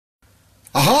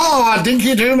Aha,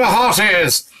 Dinky-Doo, my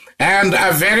hearties. And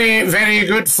a very, very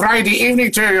good Friday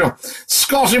evening to you.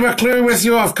 Scottie McClue with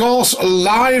you, of course,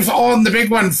 live on the big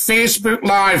one, Facebook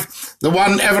Live, the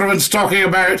one everyone's talking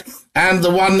about and the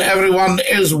one everyone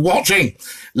is watching.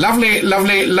 Lovely,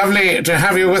 lovely, lovely to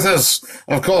have you with us.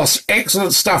 Of course,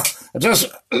 excellent stuff. Just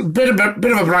a bit of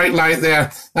a bright light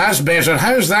there. That's better.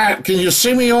 How's that? Can you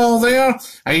see me all there?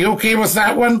 Are you okay with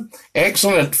that one?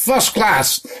 Excellent. First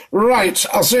class. Right.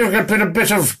 I'll see if I can put a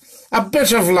bit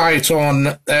of light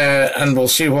on, and we'll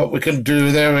see what we can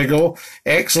do. There we go.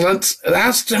 Excellent.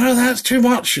 That's too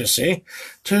much, you see.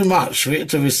 Too much. Wait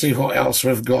till we see what else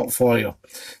we've got for you.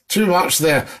 Too much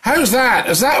there. How's that?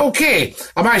 Is that okay?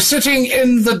 Am I sitting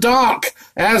in the dark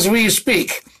as we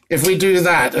speak? If we do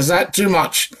that, is that too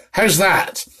much? How's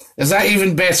that? Is that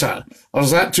even better? Or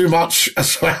is that too much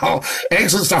as well?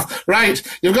 Excellent stuff. Right,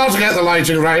 you've got to get the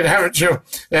lighting right, haven't you?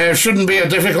 Shouldn't be a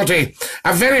difficulty.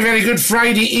 A very, very good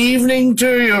Friday evening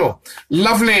to you.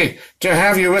 Lovely to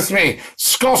have you with me.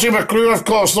 Scottie McClue, of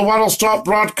course, the world's top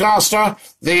broadcaster,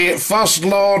 the first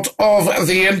lord of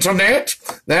the internet.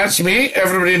 That's me.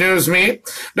 Everybody knows me.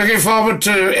 Looking forward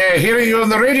to hearing you on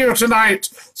the radio tonight,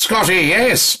 Scottie.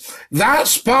 Yes,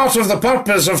 that's part of the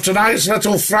purpose of tonight's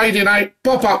little Friday night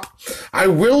pop-up. I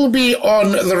will be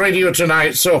on the radio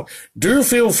tonight, so do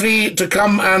feel free to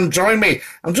come and join me.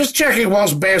 I'm just checking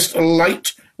what's best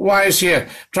light-wise here,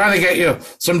 trying to get you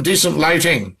some decent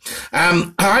lighting.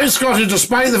 Hi, Scottie.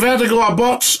 Despite the vertigo, I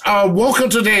bought a walker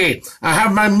today. I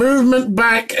have my movement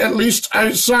back, at least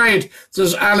outside,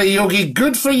 says Ali Yogi.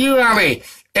 Good for you, Ali.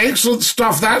 Excellent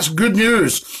stuff. That's good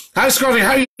news. Hi, Scottie.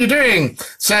 How are you doing?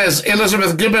 Says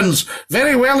Elizabeth Gibbons.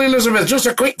 Very well, Elizabeth. Just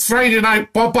a quick Friday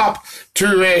night pop-up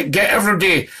to get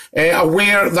everybody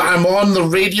aware that I'm on the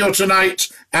radio tonight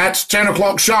at 10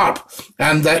 o'clock sharp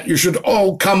and that you should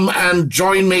all come and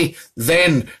join me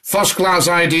then. First class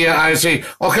idea, I see.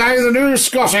 Okay, the news,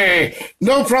 Scottie.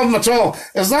 No problem at all.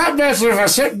 Is that better if I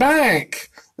sit back?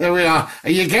 There we are. Are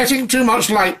you getting too much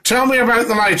light? Tell me about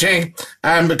the lighting,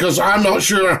 because I'm not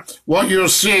sure what you're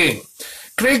seeing.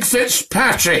 Craig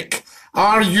Fitzpatrick,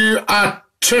 are you a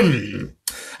Tim?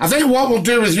 I think what we'll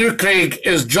do with you, Craig,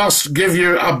 is just give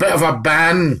you a bit of a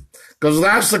ban, because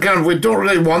that's the kind of, we don't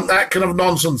really want that kind of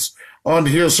nonsense on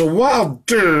here. So what I'll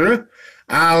do,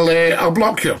 I'll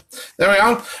block you. There we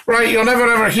are. Right, you'll never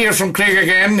ever hear from Craig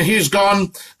again. He's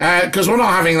gone, because we're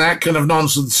not having that kind of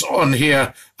nonsense on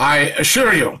here, I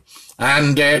assure you.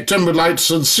 And Tim would like to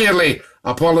sincerely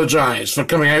apologise for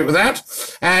coming out with that.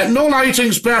 No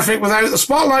lighting's perfect without the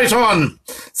spotlight on,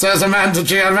 says Amanda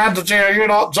J. Amanda J, you're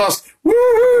not just,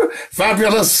 woo-hoo,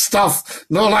 fabulous stuff.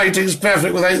 No lighting's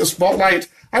perfect without the spotlight.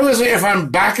 How is it if I'm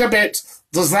back a bit?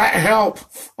 Does that help?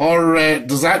 Or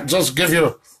does that just give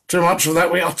you too much of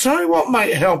that way? I'll tell you what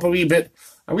might help a wee bit.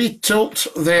 A wee tilt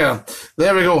there.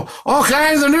 There we go.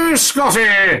 Okay, the news,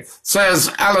 Scottie,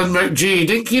 says Alan McGee.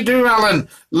 Dinky-Doo, Alan.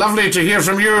 Lovely to hear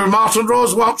from you. Martin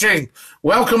Rose watching.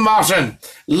 Welcome, Martin.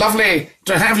 Lovely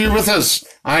to have you with us,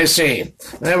 I say.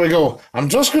 There we go. I'm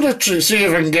just going to see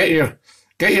if I can get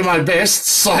you my best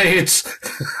sides.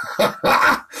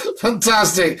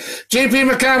 Fantastic.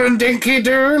 JP McCarran,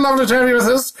 Dinky-Doo, lovely to have you with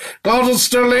us. Gordon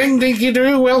Sterling,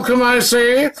 Dinky-Doo, welcome, I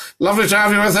say. Lovely to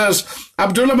have you with us.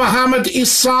 Abdullah Muhammad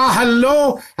Isa,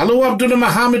 hello. Hello, Abdullah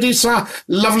Muhammad Isa.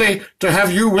 Lovely to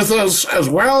have you with us as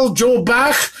well. Joe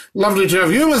Bach, lovely to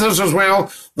have you with us as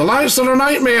well. The lights are a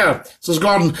nightmare, says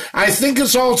Gordon. I think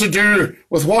it's all to do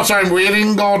with what I'm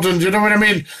wearing, Gordon. Do you know what I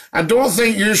mean? I don't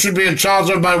think you should be in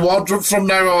charge of my wardrobe from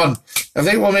now on. I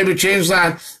think we'll maybe change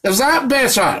that. Is that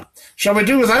better? Shall we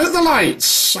do without the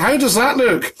lights? How does that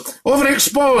look?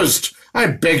 Overexposed. I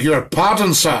beg your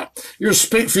pardon, sir. You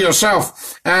speak for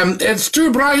yourself. It's too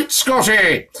bright,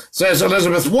 Scottie, says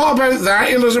Elizabeth. What about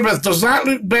that, Elizabeth? Does that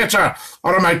look better?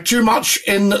 Or am I too much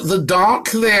in the dark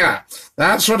there?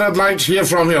 That's what I'd like to hear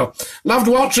from you. Loved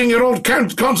watching your old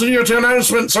continuity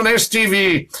announcements on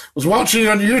STV. Was watching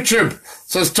on YouTube,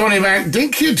 says Tony Mac.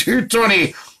 Dinky-Doo,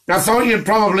 Tony. I thought you'd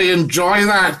probably enjoy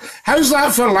that. How's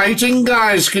that for lighting,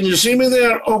 guys? Can you see me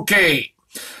there? Okay.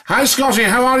 Hi, Scottie.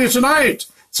 How are you tonight?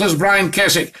 Says Brian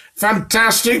Kessick.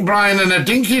 Fantastic, Brian, and a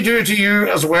Dinky-Doo to you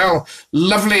as well.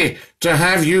 Lovely to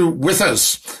have you with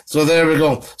us. So there we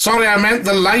go. Sorry, I meant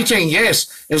the lighting.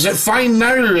 Yes. Is it fine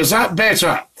now? Is that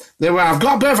better? There we are. I've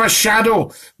got a bit of a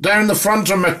shadow down the front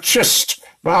of my chest,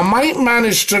 but I might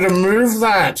manage to remove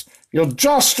that. You'll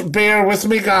just bear with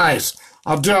me, guys.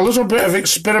 I'll do a little bit of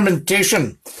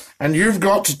experimentation, and you've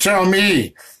got to tell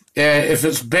me if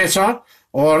it's better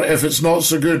or if it's not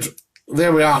so good.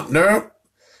 There we are. No.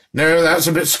 No, that's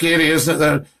a bit scary, isn't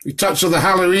it? We touch of the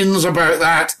Halloweens about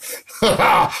that.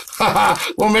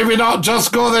 Well, maybe not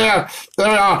just go there. There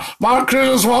we are. Mark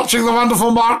Cruden's watching, the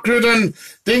wonderful Mark Cruden.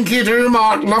 Dinky-Doo,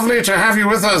 Mark, lovely to have you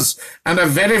with us. And a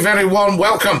very, very warm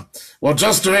welcome. We're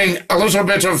just doing a little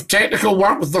bit of technical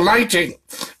work with the lighting,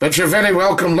 but you're very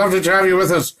welcome. Lovely to have you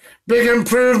with us. Big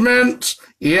improvement.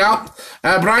 Yep.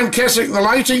 Brian Kessick, the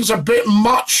lighting's a bit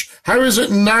much. How is it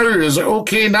now? Is it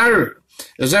okay now?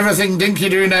 Is everything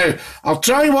Dinky-Doo now? I'll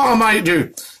tell you what I might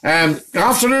do.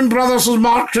 Afternoon, brothers, is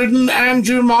Mark Cruden. And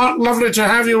you, Mark, lovely to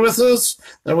have you with us.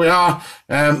 There we are.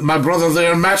 My brother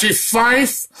there, Matty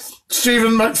Fife.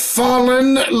 Stephen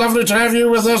McFarlane, lovely to have you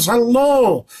with us.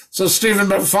 Hello, says Stephen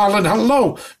McFarlane.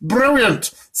 Hello.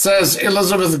 Brilliant, says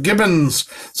Elizabeth Gibbons.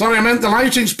 Sorry, I meant the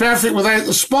lighting's perfect without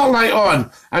the spotlight on.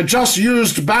 I just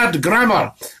used bad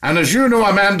grammar. And as you know,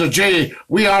 Amanda J.,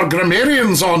 we are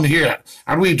grammarians on here,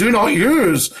 and we do not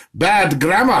use bad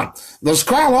grammar. There's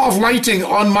quite a lot of lighting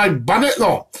on my bonnet,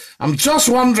 though. I'm just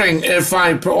wondering if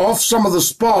I put off some of the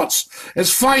spots.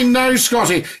 It's fine now,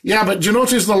 Scotty. Yeah, but do you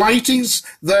notice the lighting's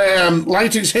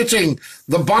hitting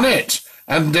the bonnet,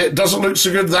 and it doesn't look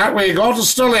so good that way. Gordon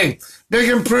Stilling, big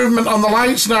improvement on the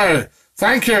lights now.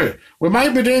 Thank you. We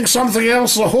might be doing something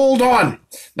else, so hold on.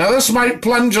 Now, this might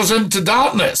plunge us into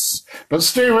darkness, but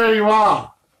stay where you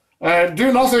are.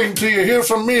 Do nothing till you hear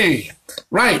from me.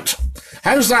 Right.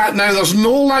 How's that now? There's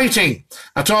no lighting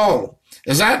at all.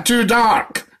 Is that too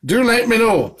dark? Do let me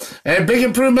know. Big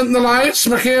improvement in the lights,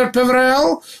 McCare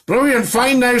Piverell. Brilliant.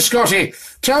 Fine now, Scotty.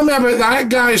 Tell me about that,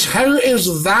 guys. How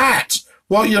is that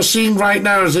what you're seeing right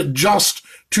now? Is it just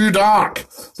too dark?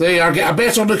 There you are. Get a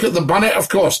better look at the bonnet, of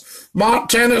course. Mark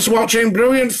Tennett's watching.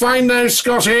 Brilliant. Fine now,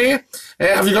 Scotty.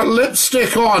 Have you got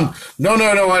lipstick on? No,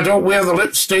 I don't wear the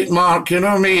lipstick, Mark. You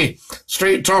know me.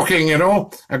 Straight talking, you know.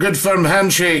 A good firm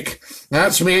handshake.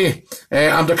 That's me.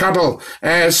 And a cuddle.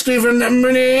 Stephen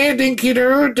Mooney,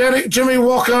 Dinky-Doo, Derek Jimmy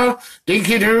Walker.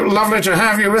 Dinky-Doo, lovely to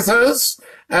have you with us.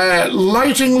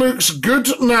 Lighting looks good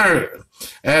now.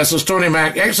 Says Tony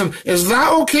Mac. Excellent. Is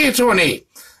that okay, Tony?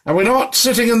 Are we not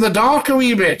sitting in the dark a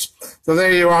wee bit? So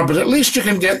there you are. But at least you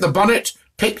can get the bonnet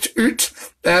picked out,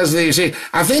 as they say.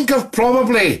 I think of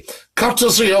probably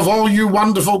courtesy of all you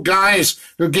wonderful guys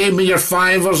who gave me your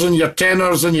 5s and your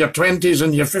 10s and your 20s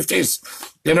and your 50s.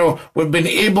 You know, we've been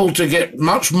able to get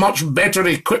much, much better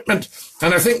equipment.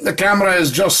 And I think the camera is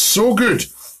just so good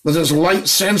that it's light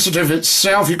sensitive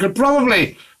itself. You could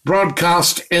probably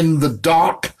broadcast in the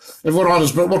dark, if we're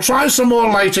honest. But we'll try some more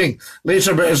lighting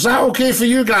later. But is that okay for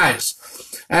you guys?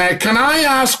 Can I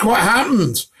ask what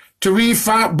happened to wee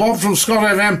fat Bob from Scott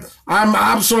FM? I'm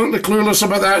absolutely clueless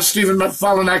about that, Stephen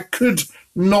McFarlane. I could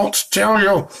not tell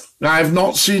you. I've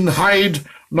not seen hide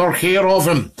nor hair of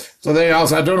him. So there you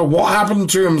are. I don't know what happened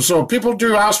to him. So people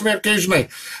do ask me occasionally.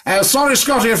 Sorry,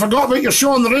 Scotty, I forgot about your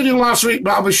show on the radio last week,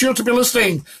 but I'll be sure to be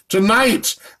listening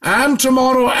tonight and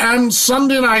tomorrow and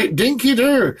Sunday night.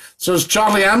 Dinky-Doo, says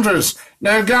Charlie Andrews.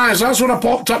 Now, guys, that's what I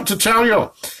popped up to tell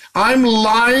you. I'm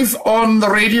live on the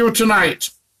radio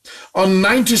tonight on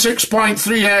 96.3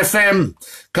 FM,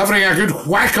 covering a good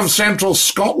whack of central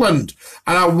Scotland,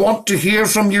 and I want to hear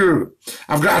from you.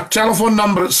 I've got a telephone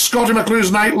number. It's Scottie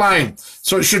McClue's Nightline,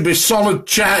 so it should be solid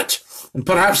chat and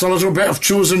perhaps a little bit of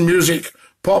chosen music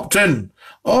popped in.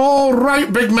 All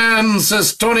right, big man,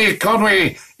 says Tony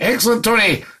Conway. Excellent,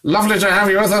 Tony. Lovely to have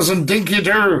you with us, and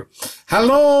Dinky-Doo.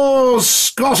 Hello,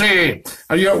 Scotty.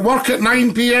 Are you at work at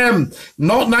 9 p.m?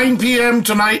 Not 9 p.m.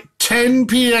 tonight, 10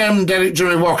 p.m, Derek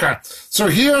Jimmy Walker. So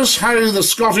here's how the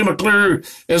Scottie McClue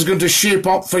is going to shape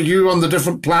up for you on the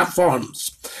different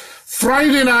platforms.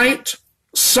 Friday night,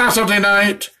 Saturday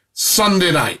night,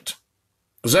 Sunday night.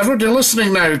 Is everybody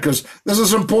listening now? Because this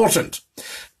is important.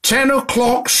 10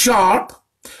 o'clock sharp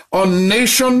on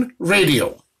Nation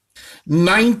Radio.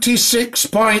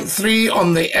 96.3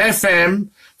 on the FM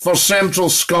for Central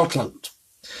Scotland.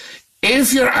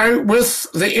 If you're out with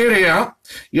the area,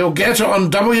 you'll get it on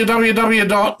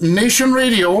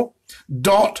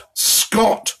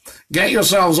www.nationradio.scot. Get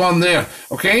yourselves on there,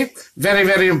 okay? Very,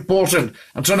 very important.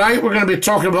 And tonight we're going to be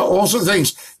talking about all sorts of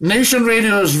things. Nation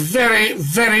Radio is very,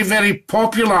 very, very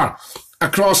popular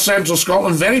across Central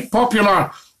Scotland. Very popular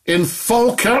in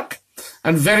Falkirk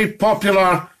and very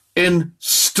popular in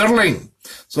Stirling.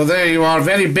 So there you are.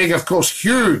 Very big, of course,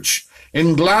 huge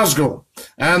in Glasgow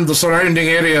and the surrounding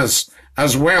areas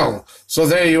as well. So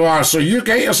there you are. So you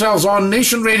get yourselves on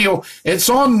Nation Radio. It's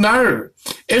on now.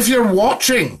 If you're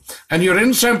watching and you're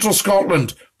in Central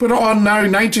Scotland, put it on now,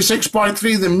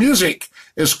 96.3. The music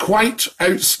is quite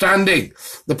outstanding.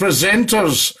 The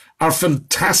presenters are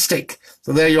fantastic.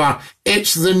 So there you are.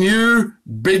 It's the new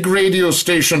big radio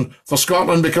station for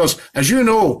Scotland because, as you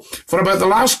know, for about the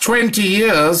last 20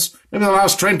 years, maybe the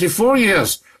last 24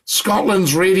 years,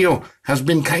 Scotland's radio has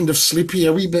been kind of sleepy,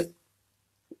 a wee bit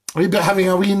having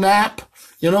a wee nap,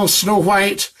 you know, Snow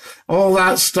White, all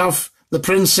that stuff, the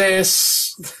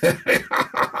princess.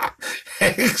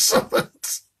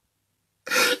 Excellent.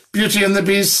 Beauty and the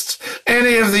Beast,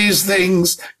 any of these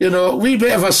things, you know, wee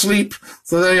bit of a sleep.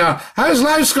 So there you are. How's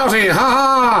life, Scotty? Ha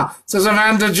ha, says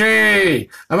Amanda J.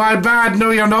 Am I bad? No,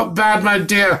 you're not bad, my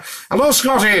dear. Hello,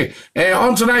 Scotty.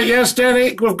 On tonight, yes,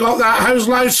 Derek, we've got that. How's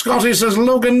life, Scotty, says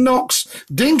Logan Knox.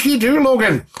 Dinky-Doo,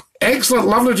 Logan. Excellent,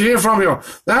 lovely to hear from you.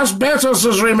 That's better,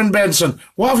 says Raymond Benson.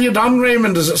 What have you done,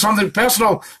 Raymond? Is it something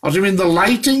personal, or do you mean the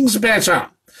lighting's better?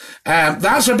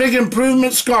 That's a big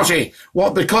improvement, Scotty.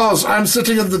 What, because I'm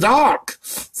sitting in the dark?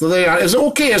 So there you are. Is it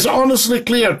okay? Is it honestly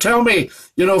clear? Tell me,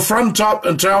 you know, front up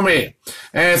and tell me.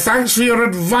 Thanks for your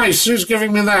advice. Who's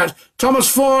giving me that? Thomas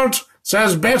Ford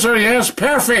says better, yes,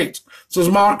 perfect. Says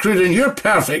Mark Cruden. You're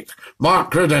perfect,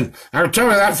 Mark Cruden. I'll tell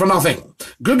you that for nothing.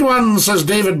 Good one, says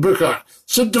David Booker.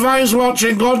 Sid Devine's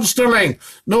watching. Gordon Stirling.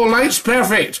 No lights,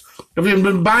 perfect. Have you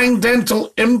been buying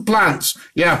dental implants?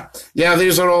 Yeah,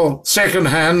 these are all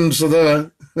second-hand, so they're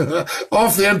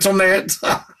off the internet.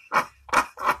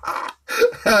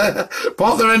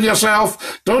 Pop them in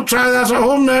yourself. Don't try that at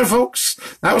home now, folks.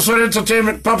 That was for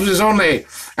entertainment purposes only.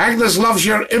 Agnes loves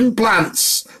your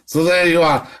implants. So there you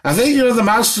are. I think you're the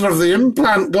master of the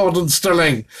implant, Gordon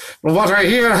Stirling. From what I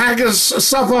hear, haggis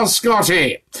supper,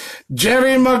 Scotty.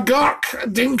 Jerry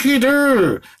McGurk,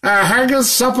 Dinky-Doo. Haggis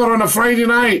supper on a Friday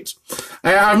night.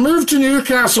 I moved to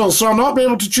Newcastle, so I'll not be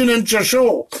able to tune into your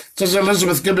show, says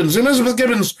Elizabeth Gibbons. Elizabeth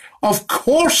Gibbons, of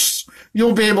course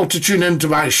you'll be able to tune into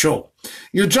my show.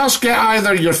 You just get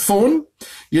either your phone,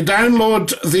 you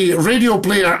download the Radio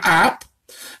Player app,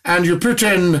 and you put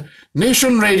in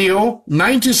Nation Radio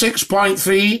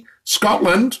 96.3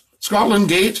 Scotland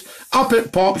Gate, up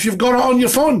it pops, you've got it on your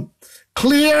phone.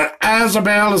 Clear as a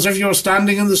bell, as if you were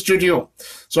standing in the studio.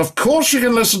 So of course you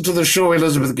can listen to the show,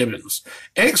 Elizabeth Gibbons.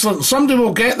 Excellent. Somebody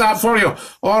will get that for you.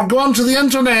 Or go onto the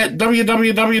internet,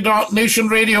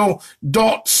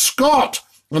 www.nationradio.scot,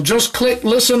 and just click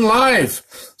listen live.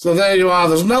 So there you are.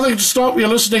 There's nothing to stop you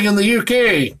listening in the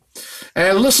UK.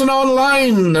 Listen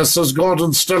online, says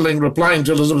Gordon Stirling, replying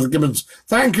to Elizabeth Gibbons.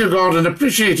 Thank you, Gordon.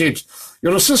 Appreciate it.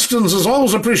 Your assistance is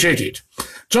always appreciated.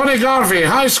 Johnny Garvey.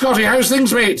 Hi, Scotty. How's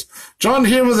things, mate? John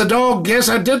here with the dog. Yes,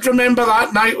 I did remember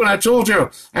that night when I told you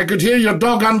I could hear your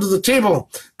dog under the table.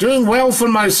 Doing well for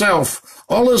myself.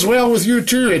 All is well with you,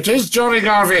 too. It is Johnny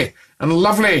Garvey. And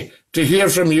lovely to hear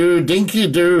from you.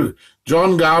 Dinky-Doo.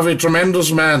 John Garvey,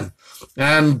 tremendous man.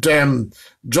 And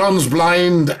John's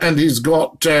blind, and he's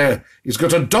got a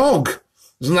dog.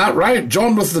 Isn't that right?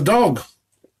 John with the dog.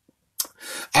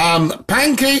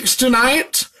 Pancakes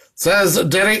tonight, says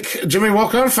Derek Jimmy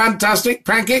Walker. Fantastic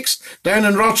pancakes down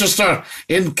in Rochester,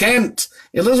 in Kent.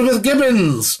 Elizabeth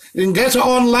Gibbons. You can get it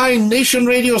online, Nation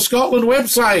Radio Scotland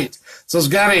website, says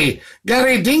Gary.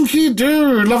 Gary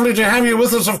Dinky-Doo. Lovely to have you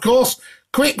with us, of course.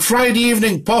 Quick Friday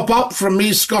evening pop-up from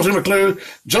me, Scottie McClue,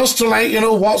 just to let you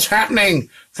know what's happening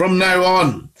from now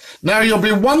on. Now, you'll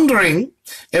be wondering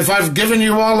if I've given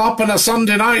you all up on a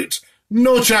Sunday night.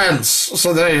 No chance.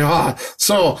 So there you are.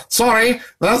 So, sorry,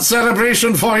 that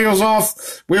celebration for you is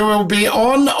off. We will be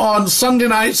on Sunday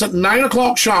nights at 9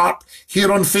 o'clock sharp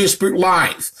here on Facebook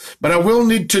Live. But I will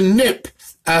need to nip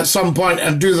at some point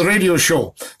and do the radio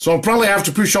show. So I'll probably have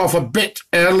to push off a bit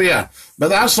earlier. But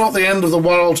that's not the end of the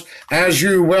world, as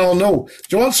you well know.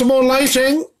 Do you want some more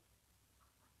lighting? Is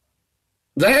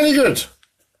that any good?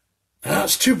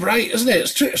 That's too bright, isn't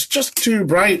it? It's just too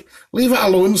bright. Leave it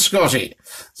alone, Scotty.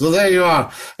 So there you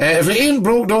are. If it ain't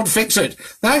broke, don't fix it.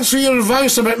 Thanks for your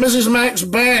advice about Mrs. Mack's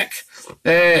back.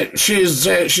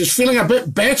 She's feeling a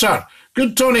bit better.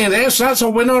 Good, Tony. Yes, that's a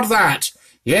winner, that.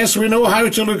 Yes, we know how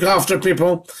to look after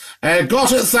people.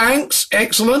 Got it, thanks.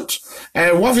 Excellent.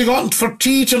 What have you got for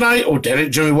tea tonight? Oh,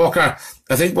 Derek Jimmy Walker.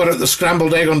 I think we're at the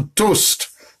scrambled egg on toast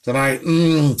tonight.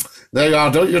 There you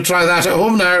are. Don't you try that at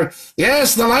home now.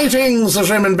 Yes, the lighting, says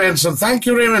Raymond Benson. Thank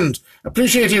you, Raymond.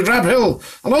 Appreciate it. Rab Hill.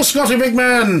 Hello, Scotty, big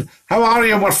man. How are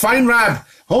you? We're fine, Rab.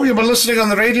 Hope you've been listening on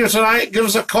the radio tonight. Give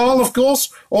us a call, of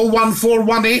course.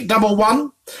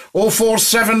 0141811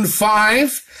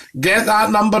 0475. Get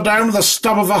that number down with a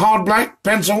stub of a hard black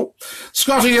pencil.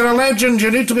 Scotty, you're a legend. You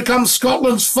need to become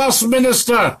Scotland's first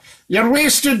minister. You're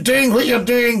wasted doing what you're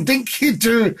doing.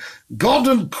 Dinky-Doo. God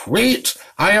and quait.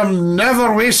 I am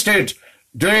never wasted.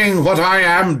 doing what I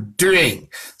am doing.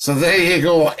 So there you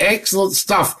go. Excellent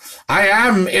stuff. I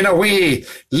am, in a way,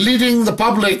 leading the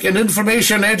public in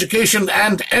information, education,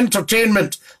 and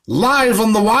entertainment live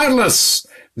on the wireless.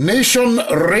 Nation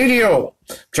Radio.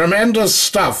 Tremendous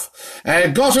stuff.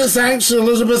 Got it, thanks,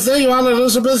 Elizabeth. There you are,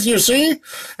 Elizabeth, you see.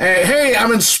 Hey,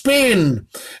 I'm in Spain.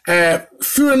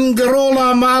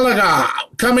 Fuengirola, Malaga.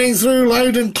 Coming through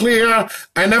loud and clear.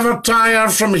 I never tire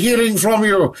from hearing from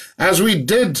you, as we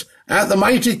did at the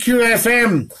mighty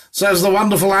QFM, says the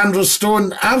wonderful Andrew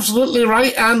Stone. Absolutely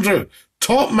right, Andrew.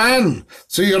 Top man.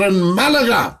 So you're in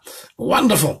Malaga.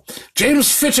 Wonderful.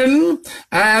 James Fitton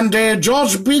and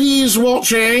George Beatty's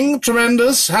watching.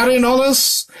 Tremendous. Harry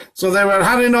Nollis. So there were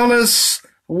Harry Nollis.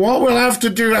 What we'll have to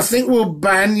do, I think we'll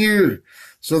ban you.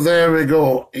 So there we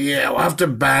go. Yeah, we'll have to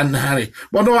ban Harry.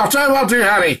 Well, no, I'll tell you what I'll do,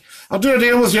 Harry. I'll do a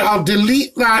deal with you. I'll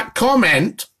delete that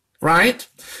comment, right?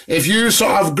 If you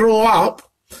sort of grow up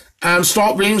and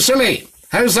stop being silly.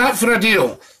 How's that for a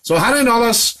deal? So Harry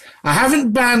Nollis, I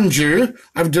haven't banned you.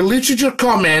 I've deleted your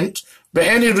comment, but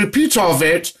any repeat of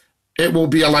it, it will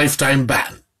be a lifetime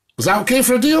ban. Is that okay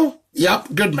for a deal?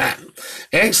 Yep, good man.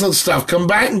 Excellent stuff. Come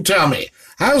back and tell me.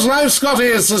 How's life, Scotty?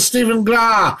 It's Stephen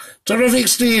Gra. Terrific,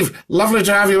 Steve. Lovely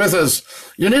to have you with us.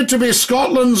 You need to be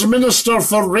Scotland's Minister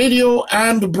for Radio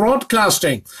and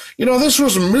Broadcasting. You know, this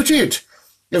was mooted.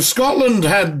 If Scotland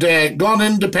had gone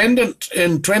independent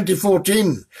in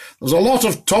 2014, there's a lot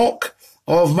of talk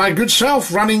of my good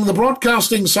self running the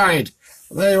broadcasting side.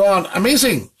 There you are.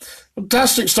 Amazing.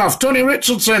 Fantastic stuff. Tony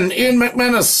Richardson, Ian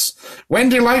McManus.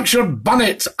 Wendy likes your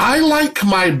bunnet. I like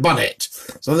my bunnet.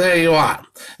 So there you are.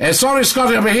 Sorry,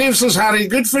 Scotty, I behave, says Harry.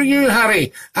 Good for you,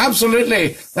 Harry.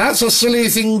 Absolutely. That's a silly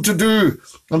thing to do.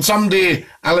 And someday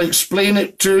I'll explain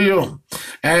it to you.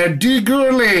 D.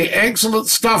 Gourley, excellent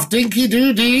stuff.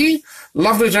 Dinky-Doo, D.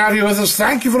 Lovely to have you with us.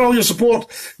 Thank you for all your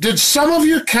support. Did some of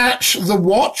you catch the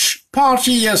watch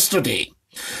party yesterday?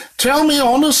 Tell me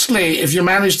honestly if you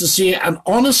managed to see it, and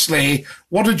honestly,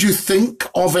 what did you think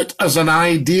of it as an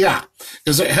idea?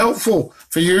 Is it helpful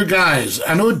for you guys?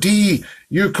 I know, D,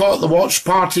 you caught the watch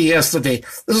party yesterday.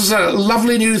 This is a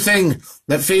lovely new thing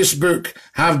that Facebook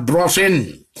have brought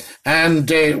in. And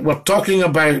we're talking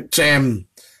about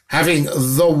having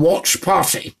the watch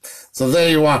party. So there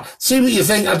you are. See what you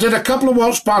think. I did a couple of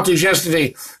watch parties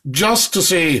yesterday just to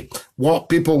see what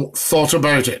people thought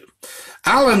about it.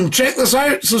 Alan, check this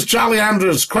out, says Charlie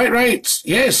Andrews. Quite right.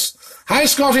 Yes. Hi,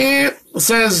 Scotty,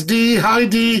 says D. Hi,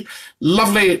 D.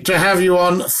 Lovely to have you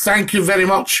on. Thank you very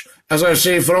much, as I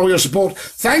say, for all your support.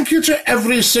 Thank you to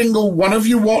every single one of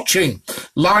you watching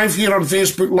live here on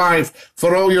Facebook Live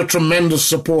for all your tremendous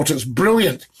support. It's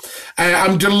brilliant.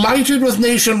 I'm delighted with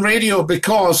Nation Radio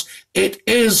because it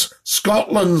is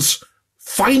Scotland's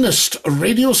finest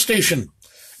radio station.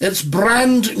 It's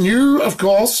brand new, of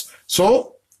course, so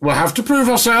we'll have to prove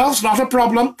ourselves, not a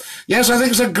problem. Yes, I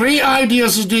think it's a great idea,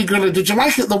 says D. Gurley. Did you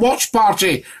like it? The watch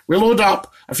party. We load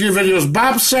up a few videos.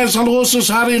 Babs says hello, says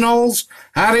Harry Knowles.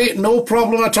 Harry, no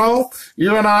problem at all.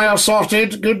 You and I are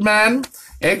sorted. Good man.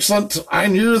 Excellent. I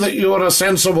knew that you were a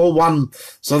sensible one.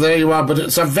 So there you are. But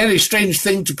it's a very strange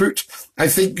thing to put. I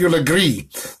think you'll agree.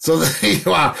 So there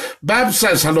you are. Babs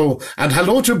says hello. And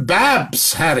hello to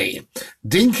Babs, Harry.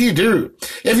 Dinky-Doo.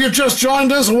 If you've just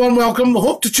joined us, a warm welcome.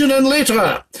 Hope to tune in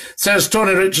later, says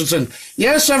Tony Richardson.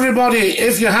 Yes, everybody,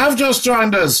 if you have just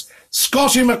joined us,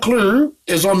 Scottie McClue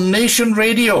is on Nation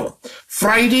Radio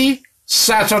Friday,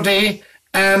 Saturday,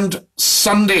 and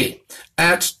Sunday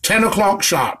at 10 o'clock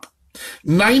sharp.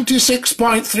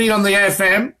 96.3 on the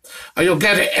FM, or you'll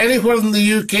get it anywhere in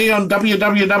the UK on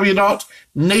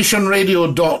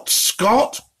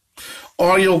www.nationradio.scot,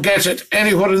 or you'll get it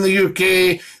anywhere in the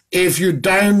UK if you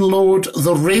download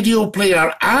the Radio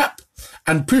Player app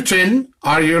and put in,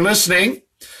 are you listening,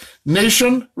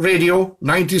 Nation Radio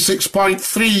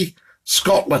 96.3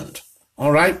 Scotland.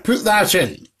 All right, put that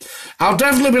in. I'll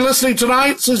definitely be listening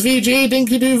tonight, says VJ,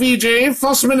 Dinky-Doo VJ.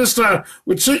 First Minister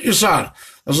would suit you, sir,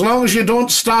 as long as you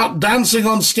don't start dancing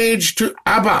on stage to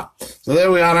ABBA. So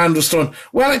there we are, Andrew Stone.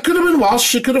 Well, it could have been worse.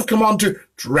 She could have come on to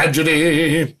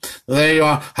Tragedy. There you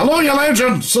are. Hello, you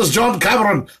legend, says John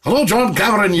Cameron. Hello, John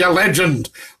Cameron, you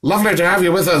legend. Lovely to have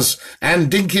you with us.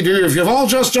 And Dinky-Doo, if you've all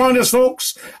just joined us,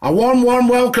 folks, a warm, warm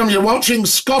welcome. You're watching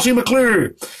Scottie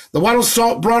McClue, the world's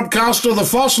top broadcaster, the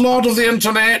first lord of the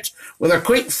internet, with a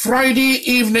quick Friday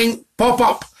evening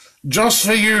pop-up just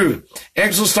for you.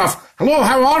 Excellent stuff. Hello,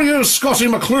 how are you, Scottie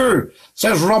McClue,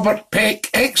 says Robert Peck.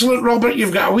 Excellent, Robert.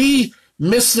 You've got a wee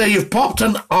miss there. You've popped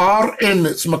an R in.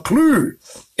 It's McClue.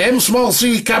 M small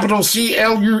c, capital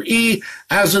C-L-U-E,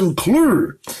 as in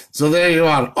clue. So there you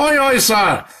are. Oi, oi,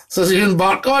 sir, says Ian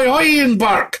Burke. Oi, oi, Ian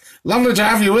Burke. Lovely to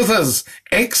have you with us.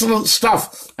 Excellent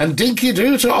stuff. And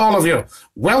Dinky-Doo to all of you.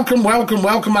 Welcome, welcome,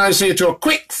 welcome, I say, to a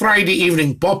quick Friday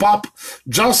evening pop-up,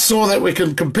 just so that we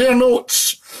can compare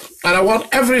notes. And I want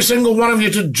every single one of you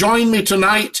to join me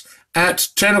tonight at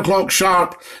 10 o'clock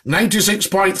sharp,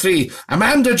 96.3.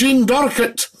 Amanda Jean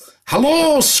Dorkett.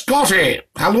 Hello, Scotty.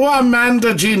 Hello,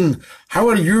 Amanda Jean. How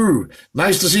are you?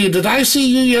 Nice to see you. Did I see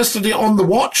you yesterday on the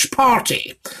watch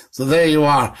party? So there you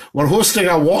are. We're hosting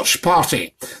a watch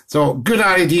party. So good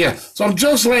idea. So I'm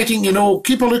just letting you know,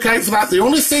 keep a lookout for that. The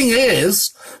only thing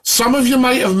is, some of you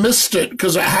might have missed it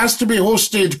because it has to be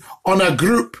hosted on a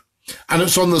group. And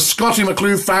it's on the Scottie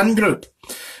McClue fan group.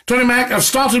 Tony Mac, I've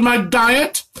started my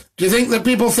diet. Do you think that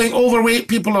people think overweight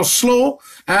people are slow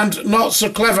and not so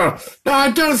clever? No,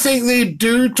 I don't think they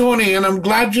do, Tony, and I'm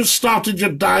glad you've started your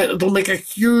diet. It'll make a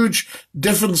huge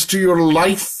difference to your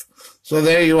life. So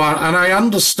there you are. And I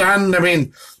understand, I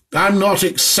mean, I'm not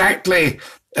exactly,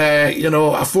 a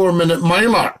 4-minute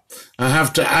miler. I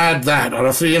have to add that, or a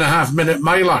 3.5-minute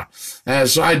miler.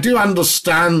 So I do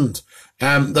understand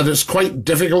that it's quite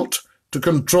difficult to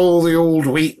control the old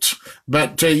weight,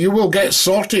 but you will get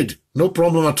sorted. No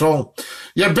problem at all.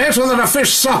 You're better than a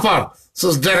fish supper,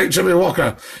 says Derek Jimmy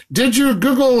Walker. Did you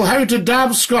Google how to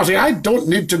dab, Scotty? I don't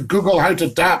need to Google how to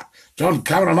dab. John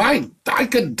Cameron, I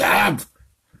can dab.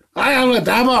 I am a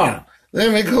dabber.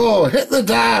 There we go. Hit the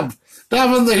dab.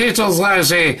 Dabbing the haters, I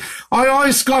say. Oi,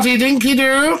 oi, Scotty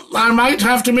Dinky-Doo. I might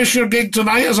have to miss your gig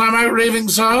tonight as I'm out raving,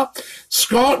 sir.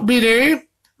 Scott B.D.,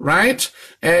 right?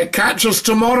 Catch us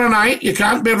tomorrow night. You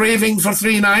can't be raving for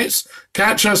 3 nights.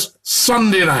 Catch us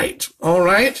Sunday night. All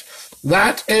right?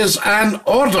 That is an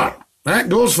order. That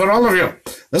goes for all of you.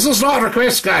 This is not a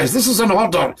request, guys. This is an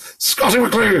order. Scottie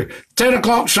McClue, 10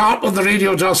 o'clock sharp on the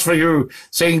radio just for you,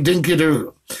 saying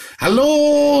Dinky-Doo.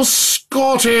 Hello,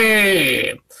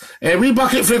 Scotty. Wee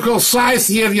Bucket Fickle Scythe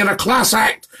here. You're a class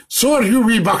act. So are you,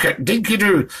 Wee Bucket.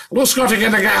 Dinky-Doo. Hello, Scotty.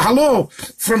 Hello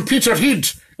from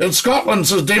Peterhead in Scotland,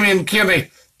 says Damien Kearney.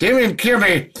 Damien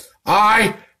Kearney.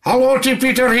 Aye. Hello to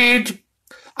Peterhead.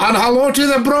 And hello to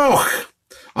the Broch.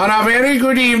 And a very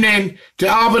good evening to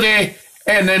everybody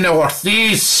in the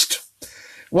northeast.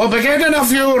 We'll be getting a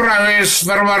few rowies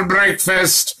for our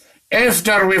breakfast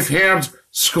after we've heard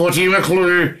Scottie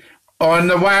McClue on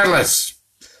the wireless.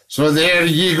 So there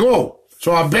you go.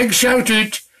 So a big shout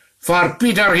out for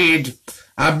Peterhead,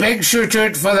 a big shout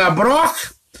out for the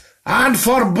Broch, and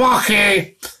for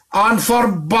Bucky, and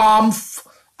for Banff,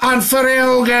 and for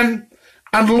Elgin,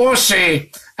 and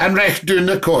Lossy, and right down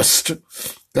the coast.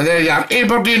 So there you are.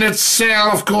 Aberdeen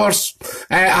itself, of course.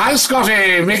 Hi,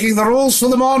 Scotty, making the rolls for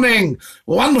the morning.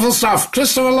 Wonderful stuff.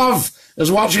 Christopher Love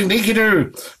is watching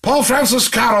Dinky-Doo. Paul Francis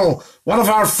Carroll, one of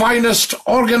our finest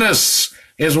organists,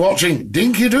 is watching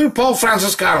Dinky-Doo. Paul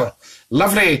Francis Carroll.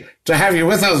 Lovely to have you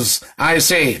with us, I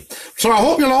say. So I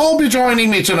hope you'll all be joining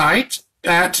me tonight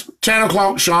at 10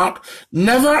 o'clock sharp.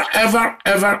 Never, ever,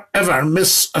 ever, ever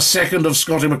miss a second of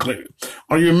Scottie McClue,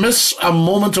 or you miss a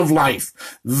moment of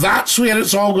life. That's where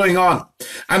it's all going on.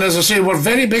 And as I say, we're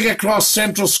very big across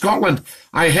central Scotland.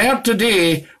 I heard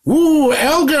today,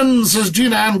 Elgin, says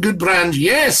Jean Ann Goodbrand.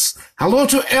 Yes, hello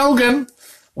to Elgin.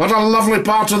 What a lovely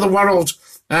part of the world.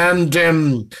 And,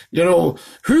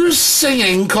 who's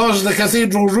singing caused the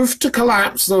cathedral roof to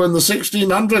collapse, though, in the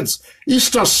 1600s?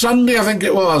 Easter Sunday, I think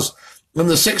it was. In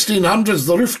the 1600s,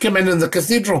 the roof came in the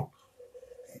cathedral.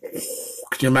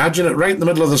 Can you imagine it right in the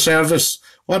middle of the service?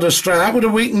 What a strike. That would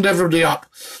have weakened everybody up.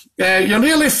 You're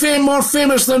nearly more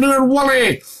famous than Ur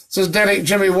Woolley, says Derek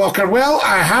Jimmy Walker. Well,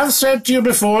 I have said to you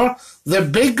before, the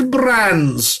big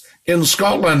brands in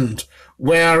Scotland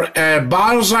were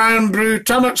Bar's Iron Brew,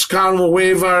 Tunnock's Caramel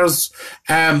Wafers,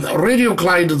 Radio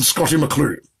Clyde and Scottie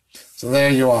McClue. So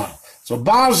there you are. So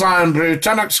Bar's Iron Brew,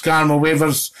 Tunnock's Caramel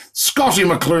Wafers, Scottie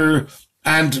McClue,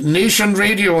 and Nation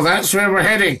Radio. That's where we're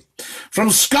heading.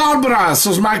 From Scarborough,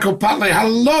 says Michael Putley.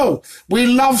 Hello. We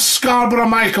love Scarborough,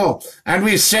 Michael. And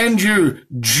we send you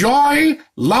joy,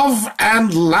 love,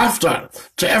 and laughter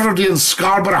to everybody in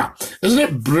Scarborough. Isn't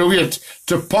it brilliant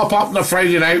to pop up on a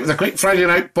Friday night with a quick Friday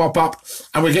night pop-up,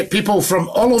 and we get people from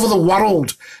all over the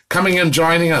world coming and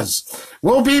joining us.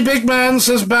 Will be big man,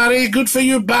 says Barry. Good for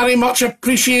you, Barry. Much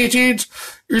appreciated.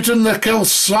 Out in the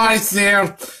Kilsyth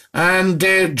there. And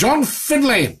John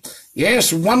Finlay.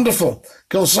 Yes, wonderful.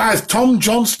 Kilsyth, Tom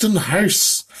Johnston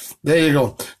House. There you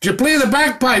go. Do you play the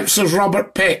bagpipes, says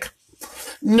Robert Peck?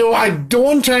 No, I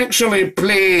don't actually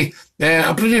play.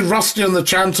 I'm pretty rusty on the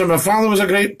chanter. My father was a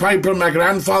great piper. My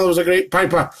grandfather was a great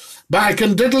piper. But I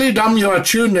can diddly-dum you a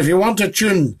tune. If you want a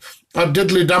tune, I'll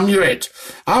diddly-dum you it.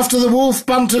 After the wolf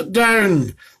bunt it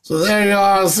down, So there you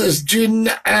are. This is Jean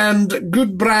and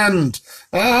Goodbrand.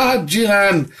 Ah, Jean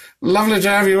Ann, lovely to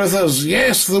have you with us.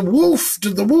 Yes, the wolf.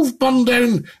 Did the wolf burn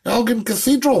down Elgin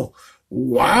Cathedral?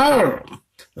 Wow.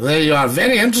 There you are.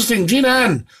 Very interesting, Jean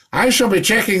Ann. I shall be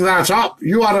checking that up.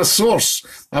 You are a source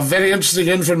of very interesting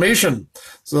information.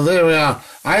 So there we are.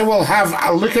 I will have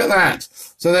a look at that.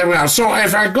 So there we are. So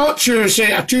if I got you,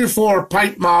 say, a 2/4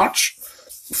 pipe march,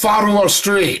 far or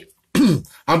straight,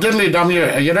 I'll diddly-dum you.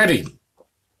 Are you ready?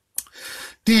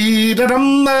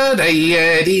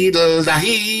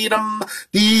 Dee-da-dum-ba-dee-dee-dee-da-hee-dum,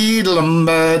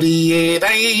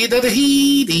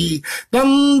 dee-da-dum-ba-dee-dee-da-hee-dee,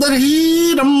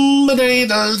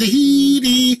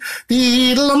 dum-da-dee-dum-ba-dee-da-hee-dee,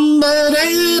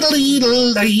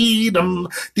 dee-da-dum-ba-dee-da-dee-da-hee-dum,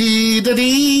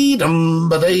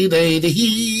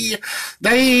 dee-da-dee-dum-ba-dee-da-hee,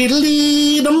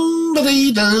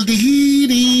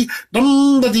 dee-da-dee-dum-ba-dee-da-hee-dee,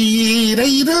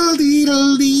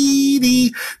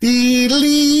 dum-ba-dee-da-dee-da-dee-dee,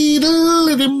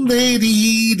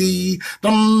 dee-da-dee-da-dee-dee,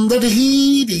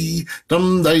 dum-da-dee-dee,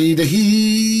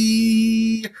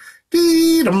 dum-da-dee-dee,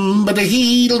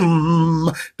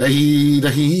 dee-dum-ba-dee-dum,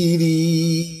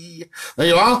 da-hee-da-hee-dee. There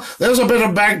you are. There's a bit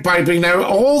of bagpiping now.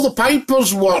 All the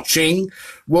pipers watching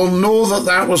will know that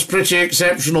that was pretty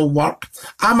exceptional work.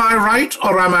 Am I right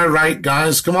or am I right,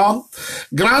 guys? Come on.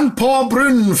 Grandpa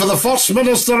Brune for the First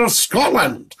Minister of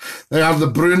Scotland. They have the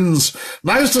Brunes.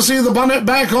 Nice to see the bonnet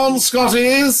back on,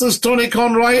 Scotty. Says Tony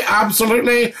Conroy.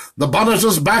 Absolutely. The bonnet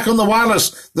is back on the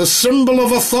wireless. The symbol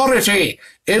of authority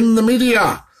in the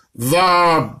media.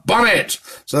 The bonnet.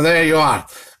 So there you are.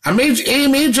 A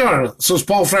major, says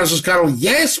Paul Francis Carroll.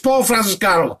 Yes, Paul Francis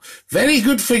Carroll. Very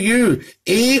good for you.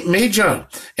 A major.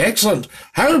 Excellent.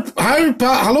 Hello,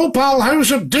 pal. How's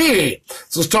your day?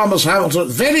 Says Thomas Hamilton.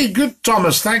 Very good,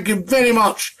 Thomas. Thank you very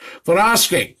much for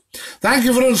asking. Thank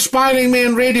you for inspiring me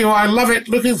in radio. I love it.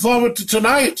 Looking forward to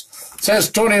tonight, says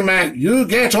Tony Mac. You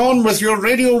get on with your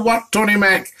radio work, Tony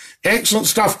Mac. Excellent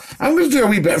stuff. I'm going to do a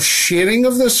wee bit of sharing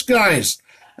of this, guys.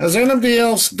 Has anybody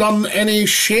else done any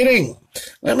sharing?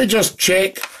 Let me just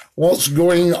check what's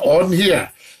going on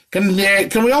here. Can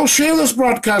we all share this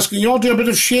broadcast? Can you all do a bit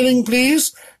of sharing,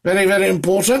 please? Very, very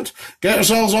important. Get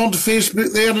yourselves onto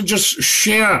Facebook there and just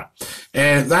share.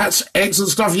 That's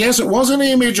excellent stuff. Yes, it was an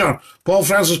A major, Paul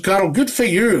Francis Carroll. Good for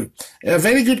you. A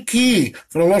very good key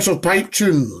for a lot of pipe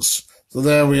tunes. So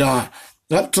there we are.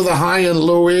 Up to the high and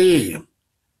low A.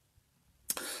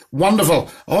 Wonderful.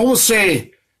 I always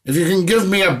say, if you can give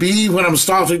me a B when I'm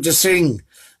starting to sing,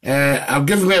 I'll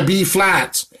give me a B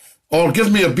flat, or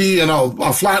give me a B and I'll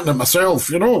flatten it myself,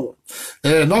 you know.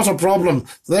 Not a problem.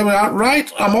 There we are.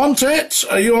 Right, I'm onto it.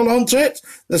 Are you all onto it?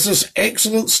 This is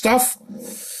excellent stuff.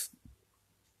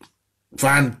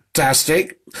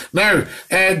 Fantastic. Now,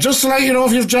 just to let you know,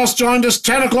 if you've just joined us,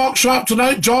 10 o'clock sharp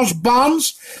tonight, George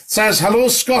Barnes says, hello,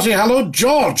 Scotty. Hello,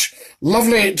 George.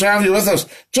 Lovely to have you with us.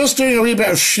 Just doing a wee bit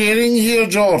of sharing here,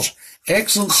 George.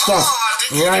 Excellent stuff.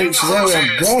 Right, there we are.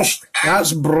 Gosh,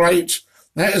 that's bright.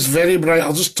 That is very bright.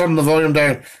 I'll just turn the volume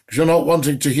down because you're not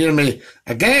wanting to hear me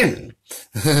again.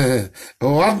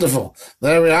 Wonderful.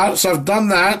 There we are. So I've done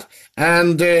that,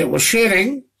 and we're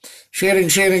sharing.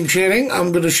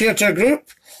 I'm going to share to a group.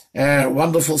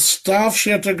 Wonderful stuff.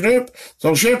 Share to a group. So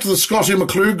I'll share to the Scottie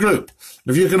McClue group.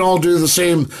 If you can all do the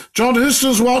same. John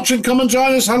Houston's watching. Come and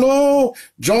join us. Hello,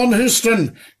 John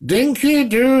Houston.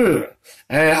 Dinky-Doo.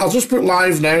 I'll just put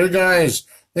live now, guys.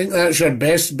 I think that's your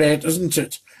best bet, isn't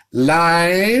it?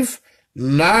 Live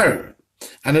now.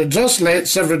 And it just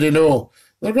lets everybody know.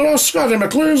 They're going, oh, Scottie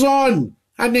McClue's on.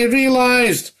 Hadn't he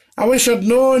realised? I wish I'd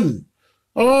known.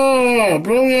 Oh,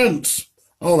 brilliant.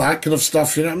 All that kind of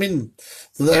stuff, you know what I mean?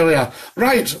 So there we are.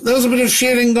 Right, there's a bit of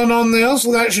sharing going on there, so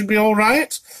that should be all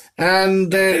right.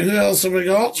 And who else have we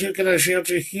got? Who can I share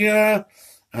to here?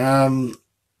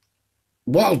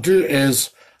 What I'll do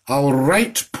is I'll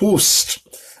right post.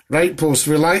 We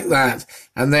like that.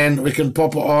 And then we can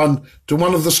pop it on to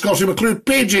one of the Scottie McClue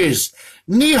pages.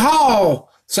 Ni hao,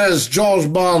 says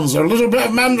George Barnes. A little bit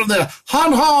of Mandarin there.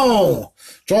 Han hao,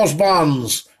 George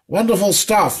Barnes. Wonderful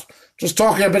stuff. Just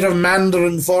talking a bit of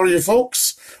Mandarin for you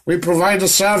folks. We provide a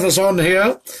service on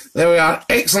here. There we are.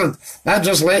 Excellent. That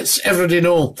just lets everybody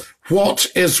know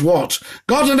what is what.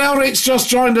 Gordon Elrick's just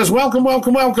joined us. Welcome,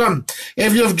 welcome, welcome.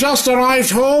 If you've just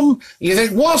arrived home, you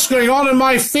think, what's going on in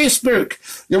my Facebook?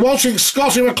 You're watching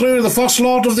Scottie McClue, the First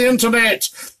Lord of the Internet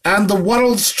and the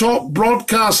world's top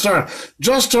broadcaster.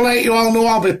 Just to let you all know,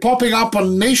 I'll be popping up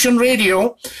on Nation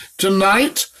Radio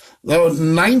tonight.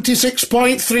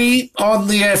 96.3 on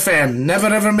the FM. Never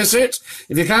ever miss it.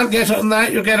 If you can't get it on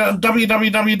that, you'll get it on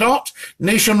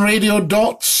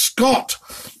www.nationradio.scot.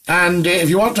 And if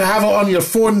you want to have it on your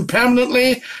phone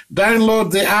permanently,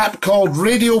 download the app called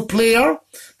Radio Player.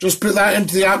 just put that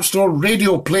into the App Store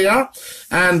radio player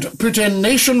and put in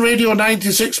Nation Radio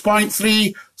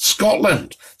 96.3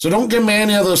 Scotland. So don't give me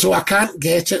any other, so I can't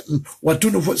get it, and I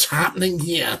don't know what's happening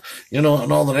here, and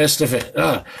all the rest of it.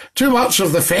 Too much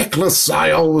of the feckless,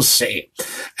 I always say.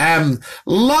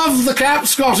 Love the cap,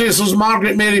 Scotty, says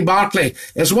Margaret Mary Barclay.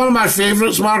 It's one of my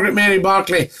favourites, Margaret Mary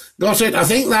Barclay. Got it. I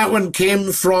think that one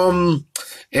came from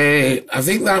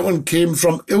Ilkley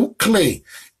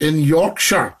in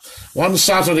Yorkshire one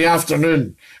Saturday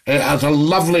afternoon at a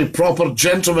lovely proper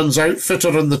gentleman's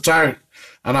outfitter in the town.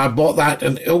 And I bought that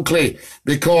in Ilkley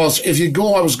because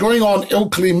I was going on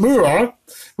Ilkley Moor,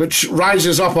 which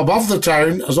rises up above the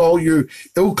town, as all you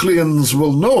Ilkleyans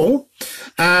will know.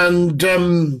 And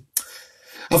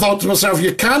I thought to myself,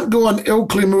 you can't go on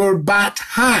Ilkley Moor Bat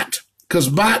Hat, because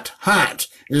Bat Hat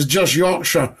is just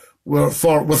Yorkshire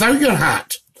for without your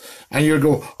hat. And you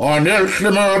go, on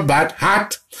Ilkley Moor Bat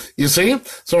Hat, you see?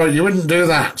 So you wouldn't do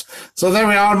that. So there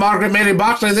we are, Margaret Mary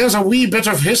Barclay. There's a wee bit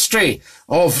of history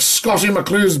of Scottie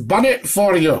McClue's bonnet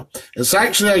for you. It's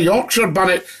actually a Yorkshire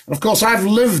bonnet. And of course, I've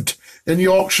lived in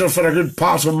Yorkshire for a good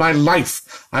part of my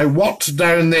life. I walked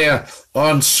down there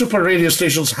on super radio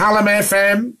stations, Hallam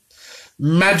FM,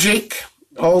 Magic,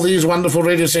 all these wonderful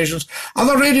radio stations.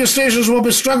 Other radio stations will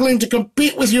be struggling to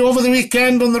compete with you over the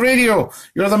weekend on the radio.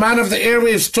 You're the man of the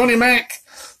airwaves, Tony Mack.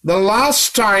 The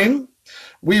last time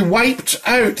we wiped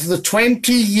out the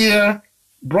 20-year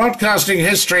broadcasting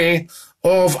history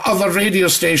of other radio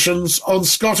stations on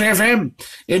Scot FM.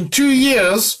 In 2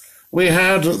 years, we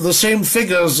had the same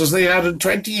figures as they had in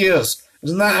 20 years.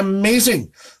 Isn't that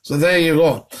amazing? So there you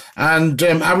go. And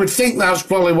I would think that's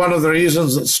probably one of the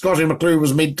reasons that Scottie McClue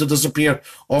was made to disappear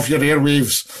off your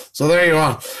airwaves. So there you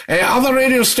are. Other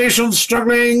radio stations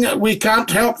struggling, we can't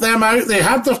help them out. They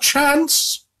had their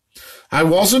chance. I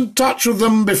was in touch with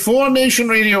them before Nation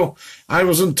Radio. I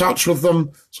was in touch with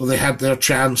them, so they had their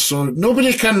chance. So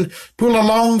nobody can pull a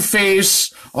long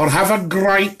face or have a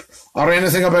gripe or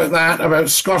anything about that, about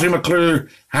Scottie McClue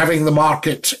having the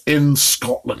market in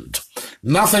Scotland.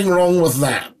 Nothing wrong with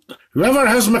that. Whoever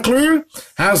has McClue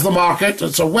has the market.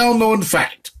 It's a well-known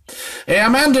fact.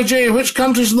 Amanda J., which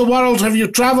countries in the world have you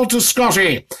travelled to,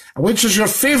 Scotty? Which is your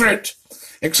favourite?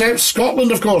 Except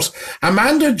Scotland, of course.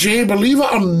 Amanda J., believe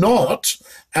it or not,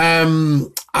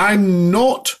 I'm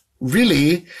not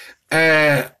really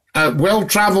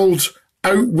well-travelled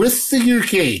out with the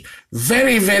UK.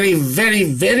 Very, very, very,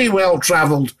 very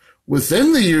well-travelled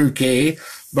within the UK,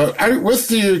 but out with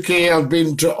the UK, I've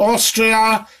been to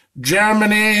Austria,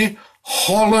 Germany,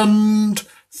 Holland,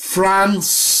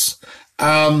 France,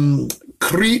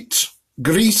 Crete,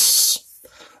 Greece,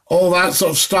 all that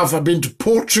sort of stuff. I've been to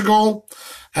Portugal.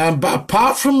 But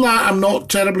apart from that, I'm not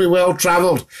terribly well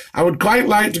travelled. I would quite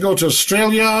like to go to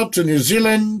Australia, to New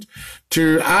Zealand,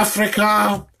 to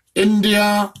Africa,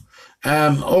 India,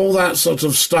 all that sort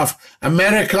of stuff.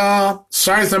 America,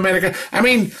 South America. I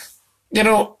mean,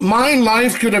 my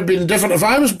life could have been different. If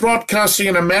I was broadcasting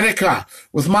in America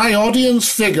with my audience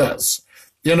figures,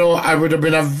 I would have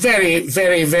been a very,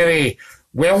 very, very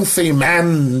wealthy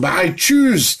man. But I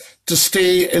choose to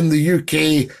stay in the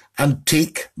UK and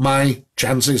take my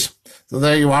chances. So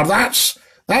there you are. That's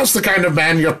the kind of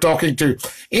man you're talking to.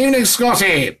 Evening,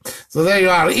 Scotty. So there you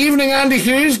are. Evening, Andy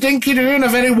Hughes, Dinky-Doo, and a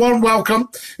very warm welcome.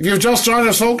 If you've just joined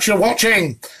us, folks, you're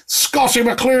watching Scottie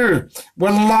McClue. We're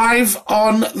live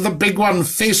on the big one,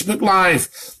 Facebook Live.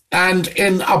 And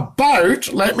in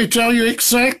about, let me tell you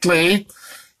exactly,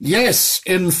 yes,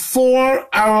 in 4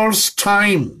 hours'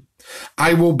 time,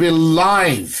 I will be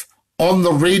live on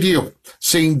the radio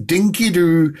saying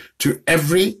Dinky-Doo to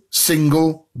every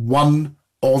single one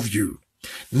of you.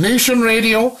 Nation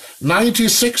Radio,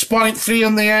 96.3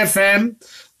 on the FM,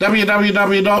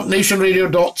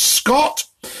 www.nationradio.scot,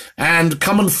 and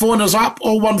come and phone us up,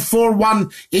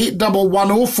 0141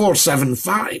 811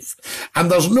 0475. And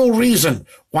there's no reason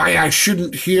why I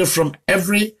shouldn't hear from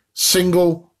every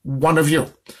single one of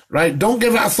you, right? Don't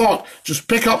give it a thought. Just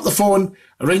pick up the phone,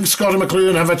 ring Scottie McClue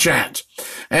and have a chat.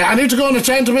 I need to go and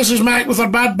attend to Mrs. Mack with her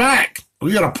bad back. Oh,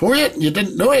 you're a poet and you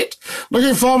didn't know it.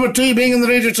 Looking forward to you being in the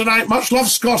radio tonight. Much love,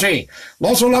 Scotty.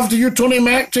 Lots of love to you, Tony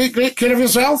Mack. Take great care of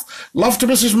yourself. Love to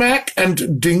Mrs. Mack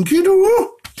and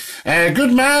Dinky-Doo.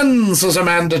 Good man, says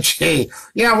Amanda J.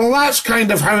 Yeah, well, that's kind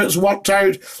of how it's worked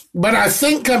out. But I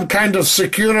think I'm kind of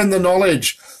secure in the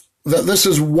knowledge that this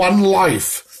is one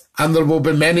life and there will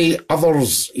be many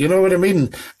others. You know what I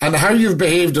mean? And how you've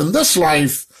behaved in this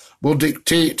life will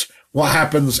dictate what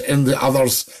happens in the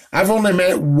others. I've only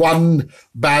met one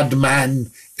bad man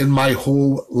in my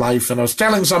whole life. And I was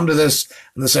telling somebody this,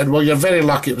 and they said, well, you're very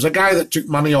lucky. It was a guy that took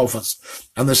money off us.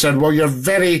 And they said, well, you're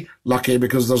very lucky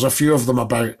because there's a few of them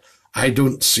about. I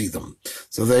don't see them.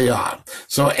 So there you are.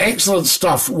 So excellent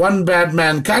stuff. One bad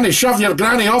man. Can he shove your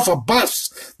granny off a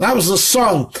bus? That was the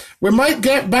song. We might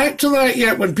get back to that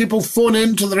yet when people phone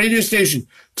in to the radio station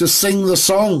to sing the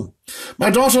song.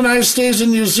 My daughter now stays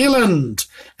in New Zealand,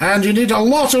 and you need a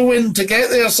lot of wind to get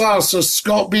there, sir, says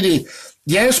Scott Beattie.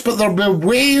 Yes, but there'll be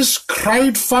ways.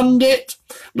 Crowdfund it.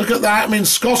 Look at that. I mean,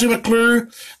 Scottie McClue,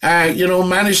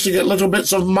 managed to get little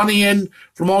bits of money in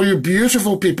from all you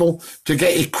beautiful people to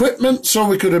get equipment so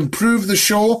we could improve the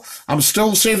show. I'm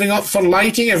still saving up for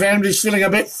lighting. If anybody's feeling a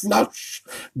bit flush,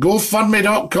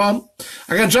 GoFundMe.com.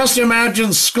 I can just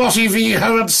imagine Scotty v.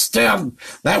 Howard Stern.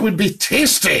 That would be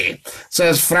tasty,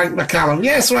 says Frank McCallum.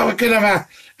 Yes, well, we could have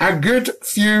a good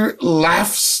few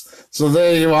laughs. So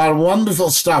there you are.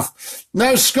 Wonderful stuff.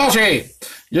 Now, Scotty,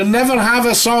 you never have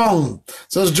a song,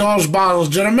 says George Barnes.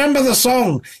 Do you remember the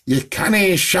song? You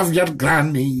can't shove your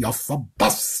granny off a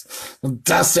bus.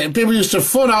 That's it. People used to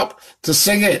phone up to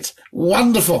sing it.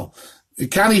 Wonderful. You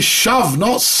can't shove,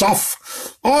 not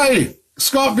soff. Oi,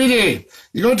 Scott Beattie,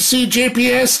 you're going to see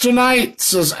JPS tonight,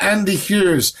 says Andy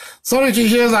Hughes. Sorry to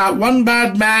hear that. One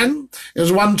bad man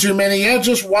is one too many. Yeah,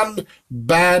 just one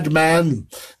bad man.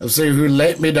 I say, who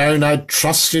let me down. I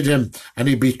trusted him, and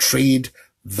he betrayed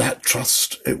that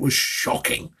trust. It was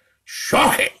shocking.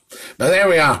 Shocking. But there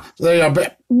we are. There you are.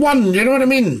 But one, you know what I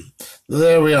mean?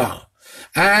 There we are.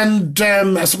 And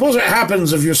I suppose it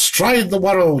happens if you stride the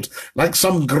world like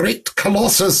some great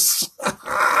colossus.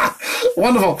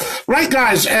 Wonderful. Right,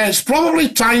 guys, it's probably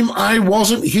time I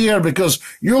wasn't here because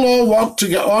you'll all want to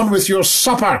get on with your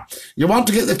supper. You want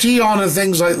to get the tea on and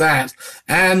things like that.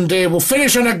 And we'll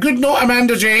finish on a good note,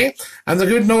 Amanda J. And the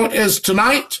good note is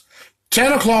tonight,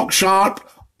 10 o'clock sharp,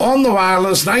 on the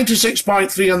wireless,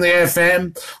 96.3 on the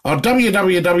FM, or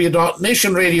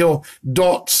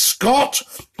www.nationradio.scot,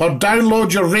 or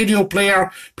download your radio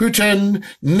player, put in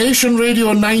Nation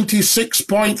Radio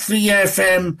 96.3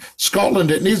 FM Scotland.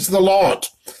 It needs the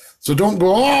lot. So don't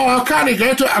go, I can't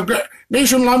get it. I've got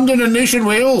Nation London and Nation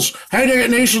Wales. How do I get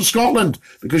Nation Scotland?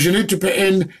 Because you need to put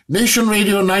in Nation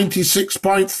Radio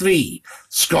 96.3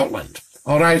 Scotland.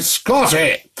 All right,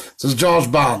 Scotty, says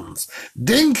George Barnes.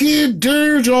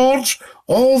 Dinky-Doo, George.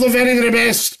 All the very, very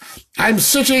best. I'm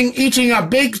sitting eating a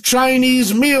big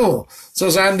Chinese meal,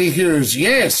 says Andy Hughes.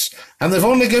 Yes, and they've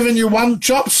only given you one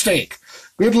chopstick.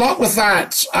 Good luck with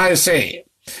that, I say.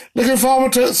 Looking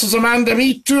forward to it, says Amanda.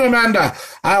 Me too, Amanda.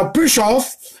 I'll push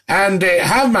off and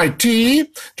have my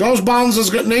tea. George Barnes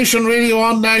has got Nation Radio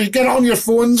on now. You get it on your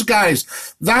phones, guys.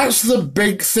 That's the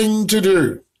big thing to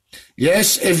do.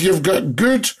 Yes, if you've got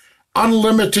good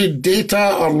unlimited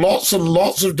data or lots and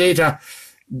lots of data,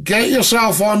 get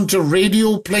yourself onto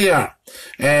Radio Player.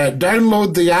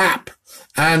 Download the app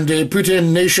and put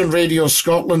in Nation Radio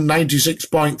Scotland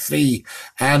 96.3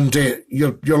 and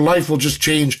your life will just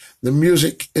change. The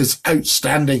music is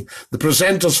outstanding. The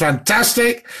presenter's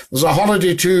fantastic. There's a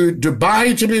holiday to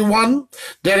Dubai to be won.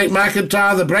 Derek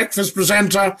McIntyre, the breakfast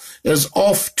presenter, is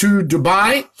off to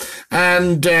Dubai.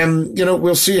 And,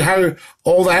 we'll see how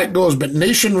all that goes. But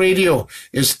Nation Radio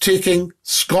is taking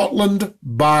Scotland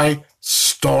by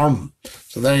storm.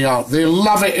 So there you are. They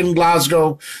love it in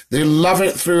Glasgow. They love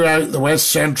it throughout the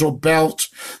West Central Belt.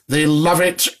 They love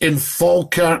it in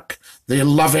Falkirk. They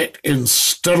love it in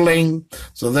Stirling.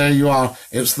 So there you are.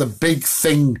 It's the big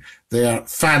thing. They're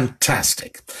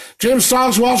fantastic. James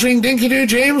Stark's watching. Dinky-Doo,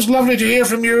 James. Lovely to hear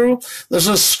from you. This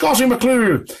is Scottie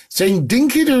McClue saying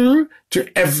Dinky-Doo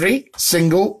to every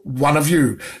single one of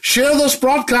you. Share this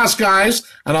broadcast, guys,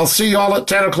 and I'll see you all at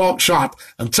 10 o'clock sharp.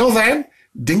 Until then,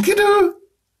 Dinky-Doo.